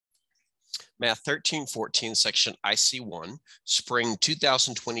Math 1314, section IC1, spring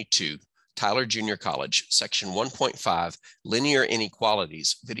 2022, Tyler Junior College, section 1.5, linear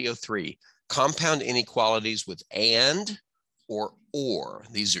inequalities, video 3, compound inequalities with and or.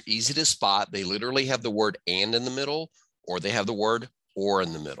 These are easy to spot. They literally have the word and in the middle, or they have the word or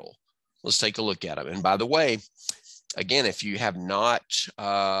in the middle. Let's take a look at them. And by the way, again, if you have not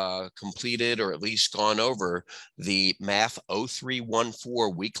completed or at least gone over the Math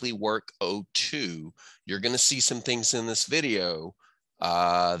 0314 Weekly Work 02, you're going to see some things in this video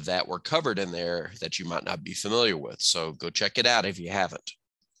that were covered in there that you might not be familiar with. So go check it out if you haven't.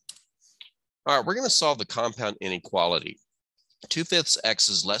 All right, we're going to solve the compound inequality. 2/5 x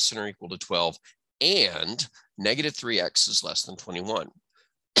is less than or equal to 12 and negative 3x is less than 21.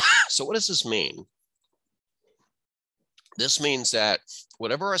 So what does this mean? This means that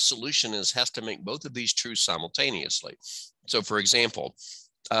whatever our solution is has to make both of these true simultaneously. So for example,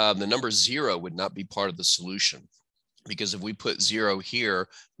 the number 0 would not be part of the solution, because if we put 0 here,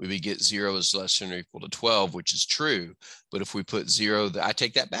 we would get 0 is less than or equal to 12, which is true. But if we put 0, I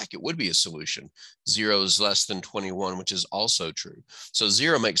take that back, it would be a solution. 0 is less than 21, which is also true. So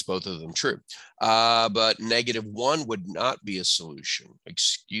 0 makes both of them true. But negative 1 would not be a solution.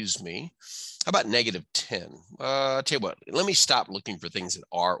 Excuse me. How about negative 10? I'll tell you what, let me stop looking for things that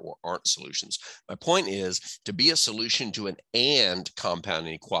are or aren't solutions. My point is, to be a solution to an and compound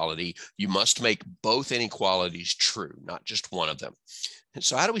inequality, you must make both inequalities true, not just one of them. And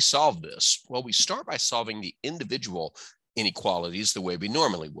so how do we solve this? Well, we start by solving the individual inequalities the way we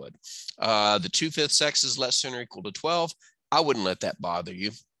normally would. The 2/5 x is less than or equal to 12. I wouldn't let that bother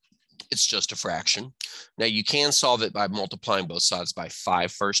you. It's just a fraction. Now you can solve it by multiplying both sides by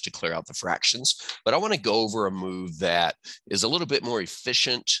 5 first to clear out the fractions, but I want to go over a move that is a little bit more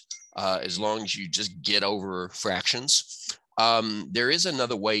efficient as long as you just get over fractions. There is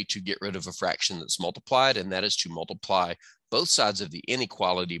another way to get rid of a fraction that's multiplied, and that is to multiply both sides of the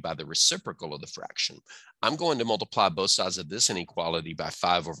inequality by the reciprocal of the fraction. I'm going to multiply both sides of this inequality by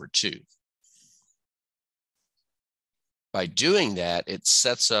 5/2. By doing that, it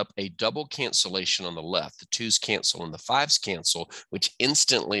sets up a double cancellation on the left. The 2's cancel and the 5's cancel, which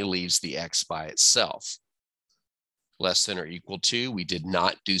instantly leaves the x by itself. Less than or equal to, we did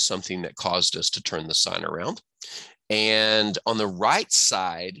not do something that caused us to turn the sign around. And on the right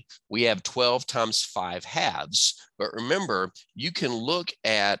side, we have 12 times 5/2. But remember, you can look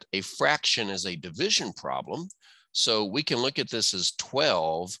at a fraction as a division problem. So we can look at this as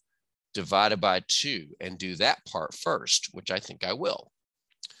 12 divided by 2 and do that part first, which I think I will.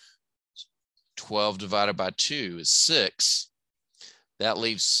 12 divided by 2 is 6. That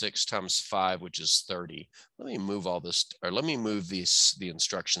leaves 6 times 5, which is 30. Let me move all this, or let me move the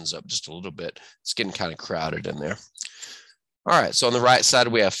instructions up just a little bit. It's getting kind of crowded in there. All right, so on the right side,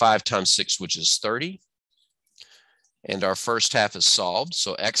 we have 5 times 6, which is 30. And our first half is solved,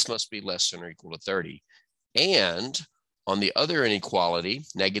 so x must be less than or equal to 30. And on the other inequality,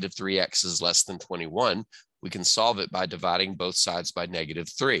 negative 3x is less than 21, we can solve it by dividing both sides by negative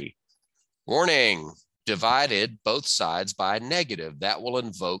 3. Warning, divided both sides by negative. That will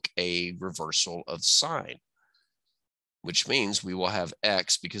invoke a reversal of sign, which means we will have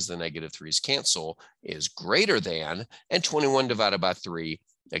x, because the negative 3's cancel, is greater than, and 21 divided by 3,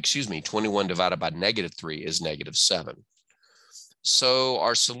 21 divided by negative 3 is negative 7. So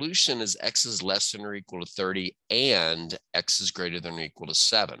our solution is x is less than or equal to 30 and x is greater than or equal to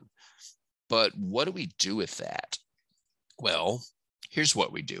 7. But what do we do with that? Well, here's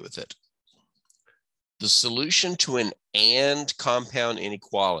what we do with it. The solution to an and compound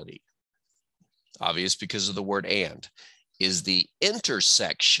inequality, obvious because of the word and, is the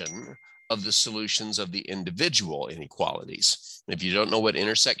intersection of the solutions of the individual inequalities. If you don't know what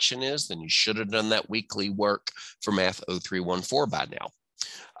intersection is, then you should have done that weekly work for Math 0314 by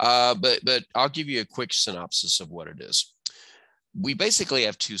now. But I'll give you a quick synopsis of what it is. We basically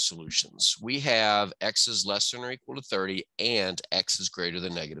have two solutions. We have x is less than or equal to 30 and x is greater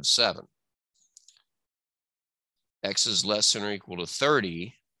than negative 7. X is less than or equal to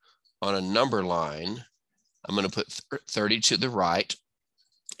 30 on a number line. I'm going to put 30 to the right,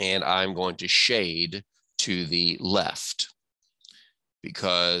 and I'm going to shade to the left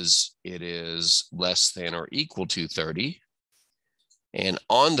because it is less than or equal to 30. And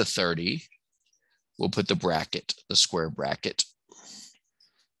on the 30, we'll put the bracket, the square bracket.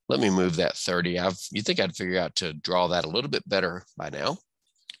 Let me move that 30. You think I'd figure out to draw that a little bit better by now.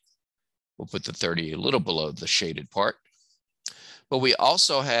 We'll put the 30 a little below the shaded part. But we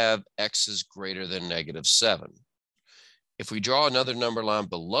also have x is greater than negative 7. If we draw another number line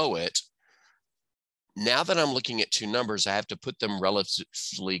below it, Now that I'm looking at two numbers, I have to put them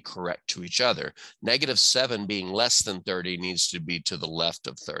relatively correct to each other. -7 being less than 30 needs to be to the left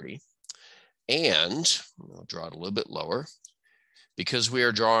of 30. And I'll draw it a little bit lower. Because we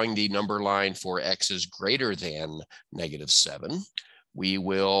are drawing the number line for x is greater than -7, we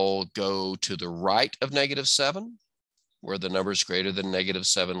will go to the right of -7, where the numbers greater than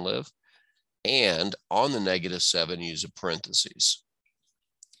 -7 live, and on the -7 use a parentheses.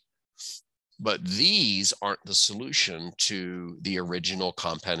 But these aren't the solution to the original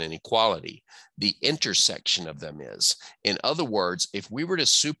compound inequality. The intersection of them is. In other words, if we were to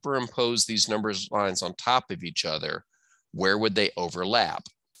superimpose these numbers lines on top of each other, where would they overlap?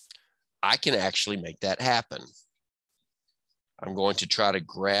 I can actually make that happen. I'm going to try to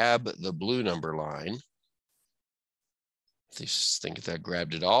grab the blue number line. I think if I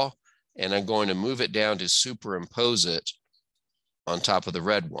grabbed it all, and I'm going to move it down to superimpose it on top of the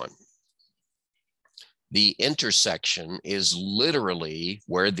red one. The intersection is literally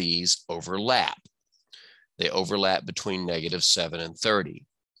where these overlap. They overlap between -7 and 30.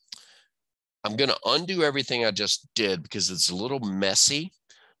 I'm going to undo everything I just did because it's a little messy,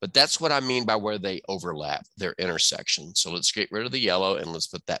 but that's what I mean by where they overlap, their intersection. So let's get rid of the yellow and let's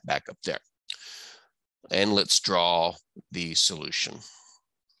put that back up there. And let's draw the solution.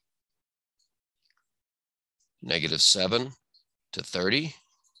 -7 to 30.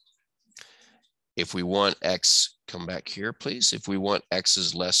 If we want x, come back here, please. If we want x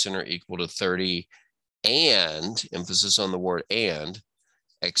is less than or equal to 30 and, emphasis on the word and,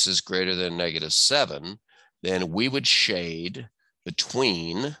 x is greater than -7, then we would shade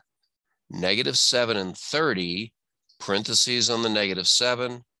between -7 and 30, parentheses on the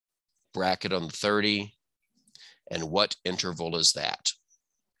 -7, bracket on the 30. And what interval is that?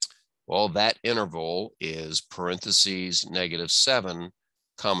 Well, that interval is parentheses -7,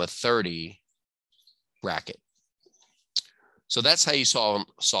 comma 30, bracket. So that's how you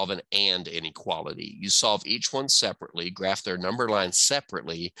solve an and inequality. You solve each one separately, graph their number lines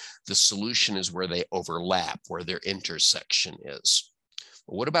separately. The solution is where they overlap, where their intersection is.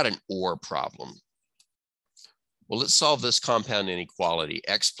 But what about an or problem? Well, let's solve this compound inequality.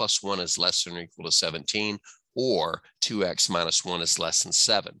 X plus 1 is less than or equal to 17, or 2x minus 1 is less than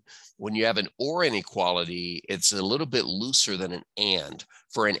 7. When you have an or inequality, it's a little bit looser than an and.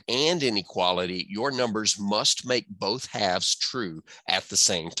 For an and inequality, your numbers must make both halves true at the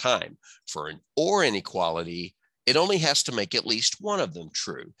same time. For an or inequality, it only has to make at least one of them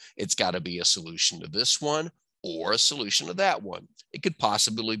true. It's got to be a solution to this one or a solution to that one. It could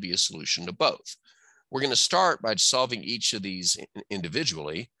possibly be a solution to both. We're going to start by solving each of these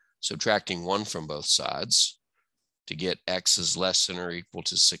individually, subtracting 1 from both sides to get x is less than or equal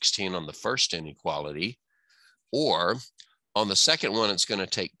to 16 on the first inequality. Or on the second one, it's going to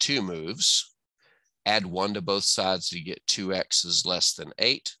take 2 moves, add 1 to both sides to get 2x is less than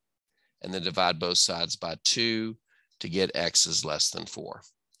 8, and then divide both sides by 2 to get x is less than 4.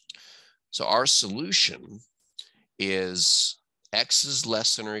 So our solution is x is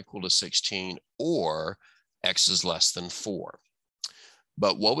less than or equal to 16 or x is less than 4.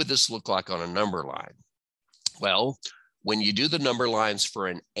 But what would this look like on a number line? Well, when you do the number lines for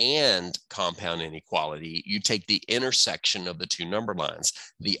an and compound inequality, you take the intersection of the two number lines,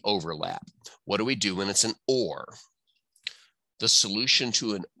 the overlap. What do we do when it's an or? The solution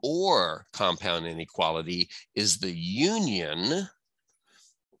to an or compound inequality is the union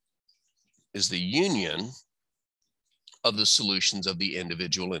of the solutions of the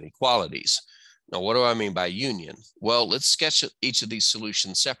individual inequalities. Now, what do I mean by union? Well, let's sketch each of these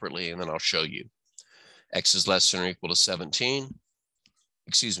solutions separately, and then I'll show you. X is less than or equal to 16.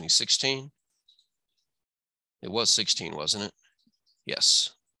 It was 16, wasn't it?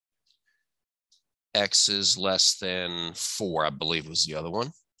 Yes. X is less than 4, I believe was the other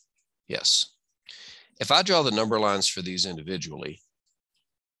one. Yes. If I draw the number lines for these individually,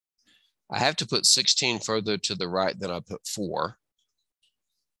 I have to put 16 further to the right than I put 4.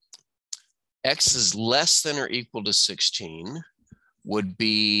 X is less than or equal to 16 would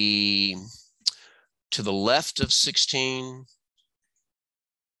be to the left of 16,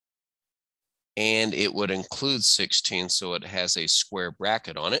 and it would include 16, so it has a square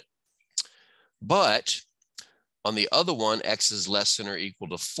bracket on it. But on the other one, x is less than or equal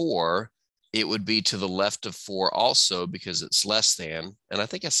to 4, it would be to the left of 4 also because it's less than, and I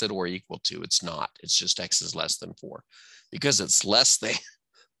think I said or equal to, it's not, it's just x is less than 4. Because it's less than,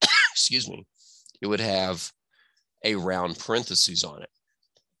 excuse me, it would have a round parentheses on it.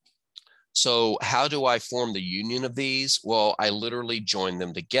 So how do I form the union of these? Well, I literally join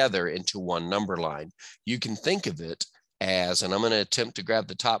them together into one number line. You can think of it as, and I'm going to attempt to grab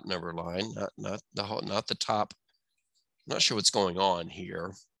the top number line, not the top. I'm not sure what's going on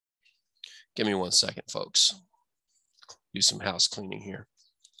here. Give me 1 second, folks. Do some house cleaning here.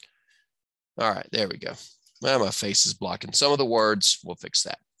 All right, there we go. Well, my face is blocking some of the words. We'll fix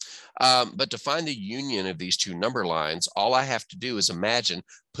that. But to find the union of these two number lines, all I have to do is imagine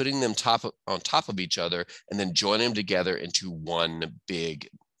putting them on top of each other and then join them together into one big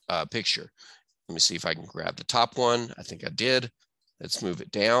picture. Let me see if I can grab the top one. I think I did. Let's move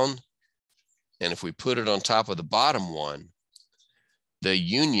it down. And if we put it on top of the bottom one, the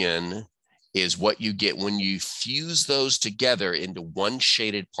union is what you get when you fuse those together into one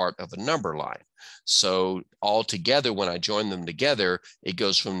shaded part of a number line. So all together, when I join them together, it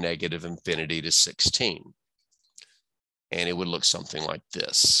goes from negative infinity to 16. And it would look something like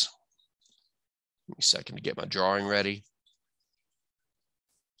this. Give me a second to get my drawing ready.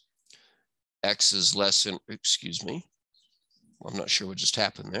 X is less than, excuse me, I'm not sure what just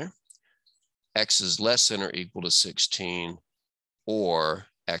happened there. X is less than or equal to 16, or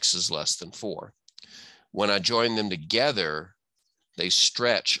X is less than 4. When I join them together, they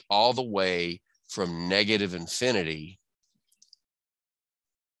stretch all the way from negative infinity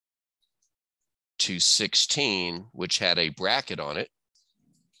to 16, which had a bracket on it.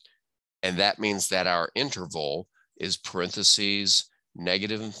 And that means that our interval is parentheses,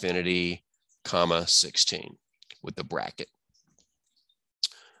 negative infinity, comma, 16 with the bracket.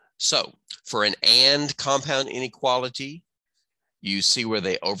 So for an and compound inequality, you see where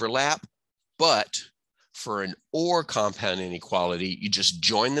they overlap, but for an or compound inequality, you just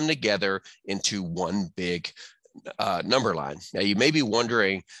join them together into one big number line. Now you may be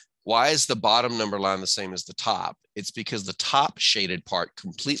wondering, why is the bottom number line the same as the top? It's because the top shaded part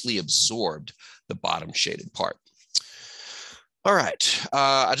completely absorbed the bottom shaded part. All right,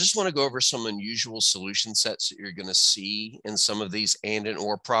 I just want to go over some unusual solution sets that you're going to see in some of these and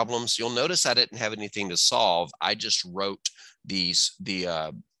or problems. You'll notice I didn't have anything to solve. I just wrote the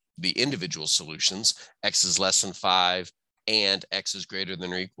individual solutions. X is less than 5 and X is greater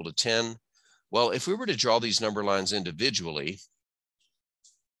than or equal to 10. Well, if we were to draw these number lines individually,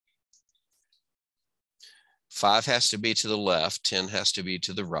 5 has to be to the left, 10 has to be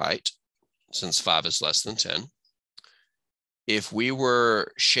to the right, since 5 is less than 10. If we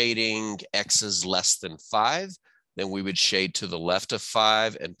were shading X is less than 5, then we would shade to the left of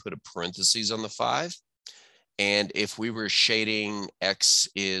 5 and put a parentheses on the 5. And if we were shading X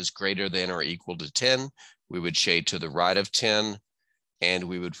is greater than or equal to 10, we would shade to the right of 10, and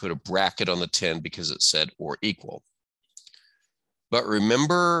we would put a bracket on the 10 because it said or equal. But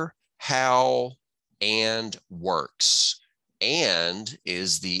remember how and works. And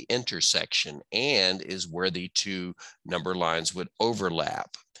is the intersection, and is where the two number lines would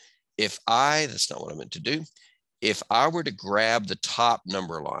overlap. That's not what I meant to do. If I were to grab the top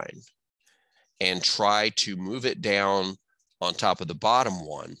number line and try to move it down on top of the bottom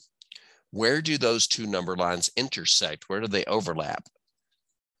one, where do those two number lines intersect? Where do they overlap?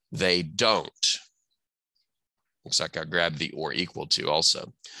 They don't. Looks like I grabbed the or equal to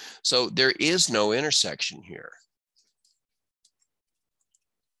also. So there is no intersection here.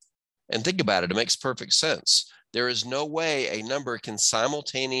 And think about it, it makes perfect sense. There is no way a number can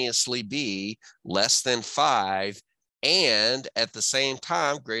simultaneously be less than 5 and at the same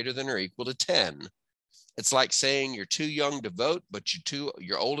time greater than or equal to 10. It's like saying you're too young to vote, but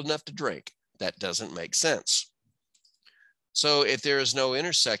you're old enough to drink. That doesn't make sense. So if there is no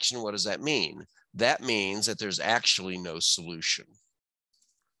intersection, what does that mean? That means that there's actually no solution.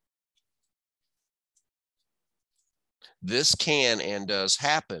 This can and does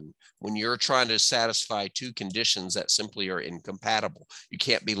happen when you're trying to satisfy two conditions that simply are incompatible. You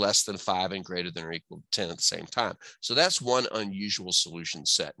can't be less than 5 and greater than or equal to 10 at the same time. So that's one unusual solution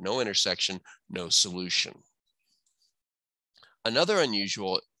set. No intersection, no solution. Another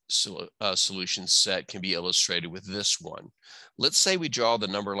unusual solution set can be illustrated with this one. Let's say we draw the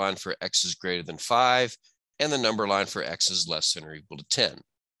number line for X is greater than 5 and the number line for X is less than or equal to 10.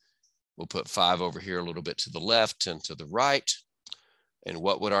 We'll put 5 over here a little bit to the left and to the right. And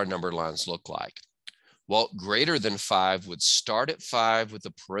what would our number lines look like? Well, greater than 5 would start at 5 with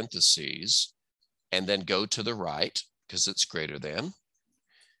the parentheses and then go to the right because it's greater than.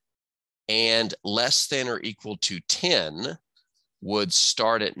 And less than or equal to 10 would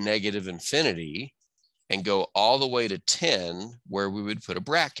start at negative infinity and go all the way to 10 where we would put a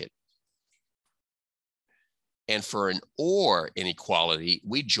bracket. And for an or inequality,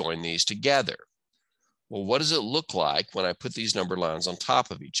 we join these together. Well, what does it look like when I put these number lines on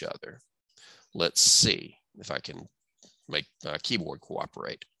top of each other? Let's see if I can make my keyboard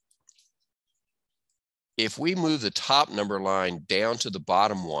cooperate. If we move the top number line down to the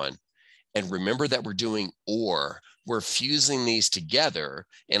bottom one, and remember that we're doing OR, we're fusing these together,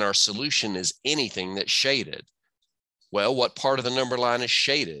 and our solution is anything that's shaded. Well, what part of the number line is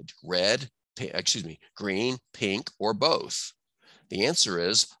shaded? Red, green, pink, or both? The answer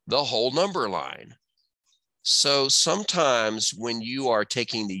is the whole number line. So sometimes when you are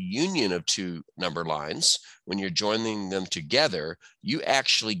taking the union of two number lines, when you're joining them together, you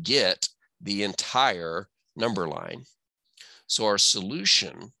actually get the entire number line. So our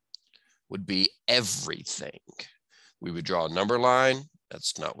solution would be everything. We would draw a number line.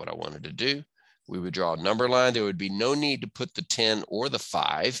 That's not what I wanted to do. We would draw a number line. There would be no need to put the 10 or the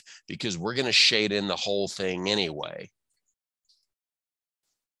 5 because we're going to shade in the whole thing anyway.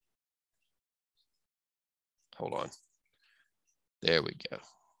 Hold on. There we go.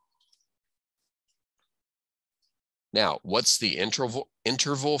 Now, what's the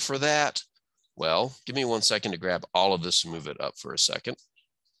interval for that? Well, give me 1 second to grab all of this and move it up for a second.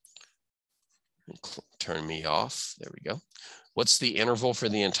 Turn me off. There we go. What's the interval for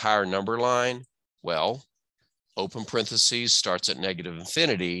the entire number line? Well, open parentheses starts at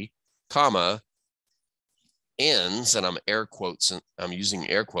 -infinity, comma, ends, and I'm using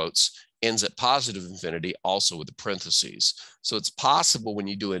air quotes, ends at positive infinity, also with the parentheses. So it's possible when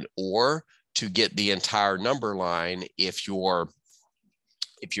you do an OR to get the entire number line if your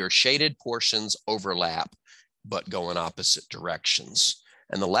shaded portions overlap but go in opposite directions.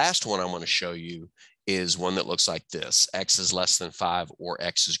 And the last one I want to show you is one that looks like this: x is less than 5 or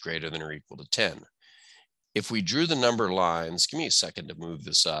x is greater than or equal to 10. If we drew the number lines, give me a second to move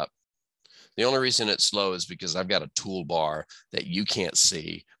this up. The only reason it's slow is because I've got a toolbar that you can't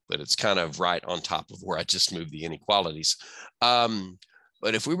see, but it's kind of right on top of where I just moved the inequalities.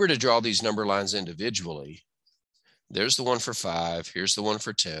 But if we were to draw these number lines individually, there's the one for 5, here's the one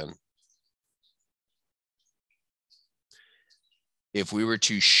for 10. If we were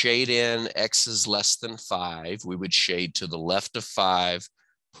to shade in x is less than 5, we would shade to the left of 5,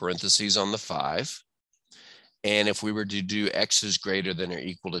 parentheses on the 5. And if we were to do x is greater than or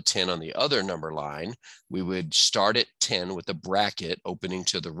equal to 10 on the other number line, we would start at 10 with a bracket opening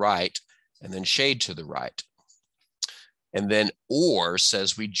to the right and then shade to the right. And then OR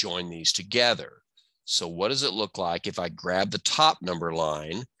says we join these together. So what does it look like if I grab the top number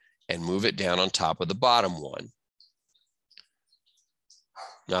line and move it down on top of the bottom one?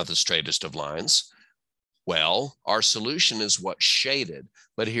 Not the straightest of lines. Well, our solution is what's shaded,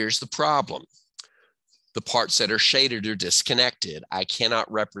 but here's the problem. The parts that are shaded are disconnected. I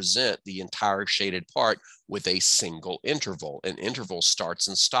cannot represent the entire shaded part with a single interval. An interval starts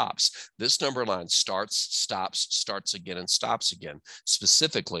and stops. This number line starts, stops, starts again, and stops again.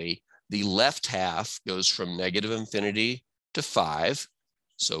 Specifically, the left half goes from -infinity to 5,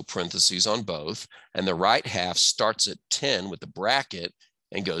 so parentheses on both, and the right half starts at 10 with the bracket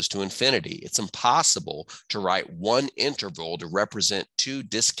and goes to infinity. It's impossible to write one interval to represent two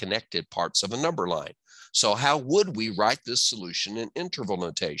disconnected parts of a number line. So how would we write this solution in interval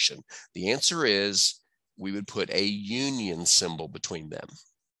notation? The answer is we would put a union symbol between them.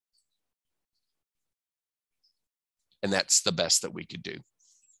 And that's the best that we could do.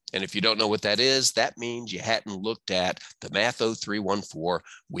 And if you don't know what that is, that means you hadn't looked at the Math 0314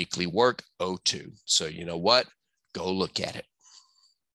 Weekly Work 02. So you know what? Go look at it.